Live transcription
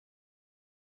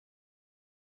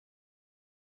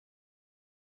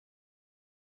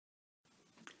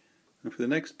And for the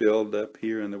next build up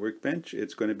here on the workbench,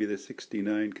 it's going to be the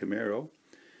 69 Camaro,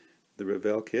 the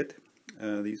Revell kit.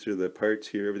 These are the parts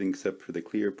here, everything except for the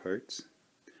clear parts.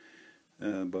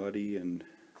 Body and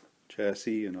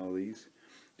chassis and all these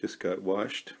just got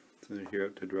washed, so they're here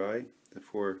out to dry. The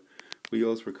 4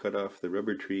 wheels were cut off the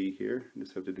rubber tree here,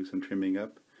 just have to do some trimming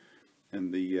up,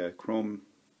 and the chrome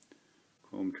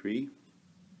tree.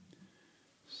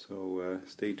 So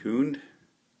stay tuned,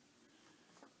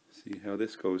 see how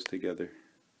this goes together.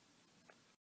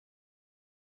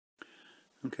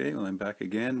 Okay, well, I'm back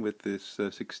again with this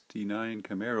 69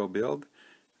 Camaro build,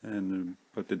 and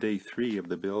about the day 3 of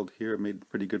the build here. I made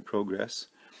pretty good progress.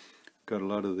 Got a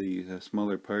lot of the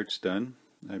smaller parts done.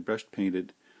 I brushed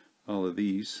painted all of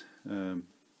these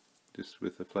just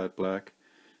with a flat black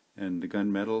and the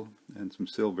gunmetal and some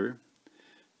silver.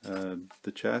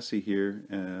 The chassis here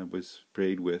was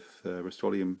sprayed with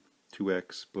Rust-Oleum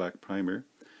 2X black primer.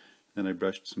 Then I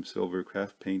brushed some silver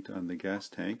craft paint on the gas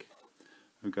tank.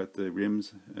 I've got the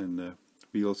rims and the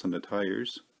wheels and the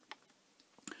tires.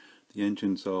 The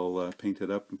engine's all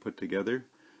painted up and put together.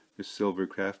 There's silver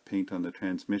craft paint on the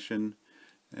transmission,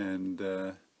 and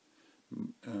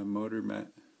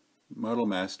Model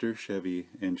Master Chevy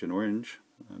engine orange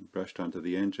brushed onto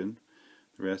the engine.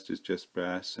 The rest is just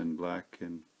brass and black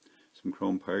and some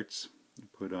chrome parts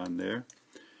put on there.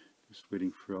 Just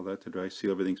waiting for all that to dry. See,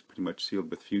 everything's pretty much sealed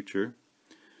with Future.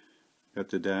 Got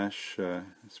the dash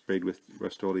sprayed with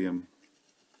Rust-Oleum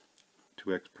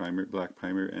 2X primer, black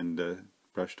primer, and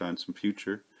brushed on some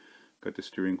Future. Got the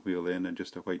steering wheel in and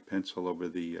just a white pencil over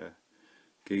the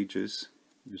gauges.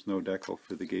 There's no decal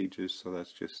for the gauges, so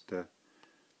that's just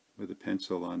with a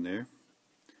pencil on there.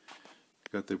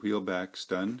 Got the wheel backs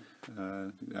done.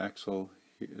 The axle,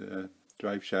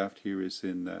 drive shaft here is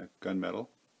in gunmetal.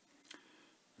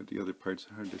 But the other parts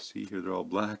are hard to see here, they're all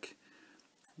black.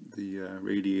 The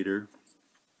radiator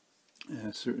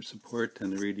support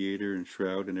and the radiator and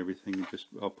shroud and everything just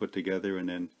all put together and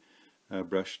then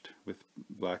brushed with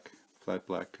flat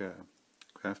black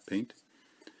craft paint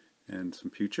and some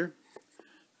Future.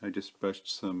 I just brushed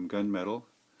some gunmetal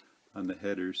on the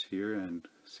headers here and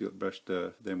brushed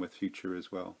them with Future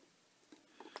as well.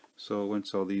 So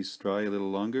once all these dry a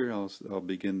little longer, I'll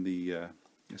begin the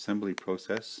assembly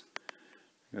process.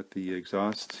 Got the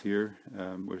exhausts here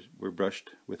were brushed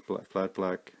with flat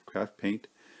black craft paint,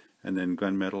 and then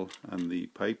gunmetal on the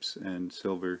pipes and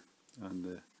silver on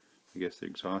the, I guess, the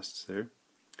exhausts there.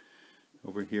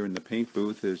 Over here in the paint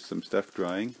booth is some stuff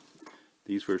drying.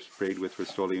 These were sprayed with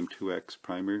Rust-Oleum 2X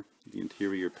primer, the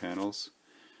interior panels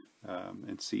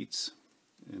and seats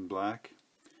in black.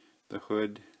 The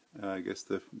hood, I guess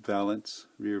the valance,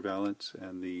 rear valance,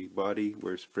 and the body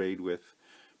were sprayed with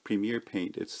Premier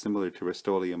paint. It's similar to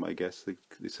Rust-Oleum, I guess.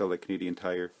 They sell that Canadian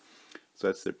Tire. So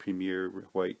that's the Premier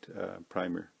white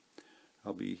primer.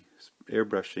 I'll be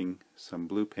airbrushing some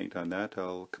blue paint on that.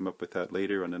 I'll come up with that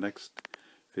later on the next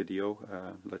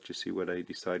video. Let you see what I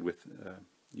decide with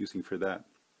using for that.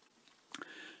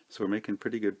 So we're making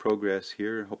pretty good progress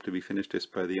here. Hope to be finished this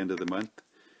by the end of the month.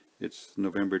 It's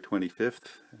November 25th,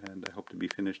 and I hope to be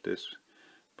finished this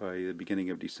by the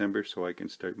beginning of December so I can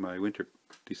start my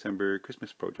December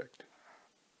Christmas project.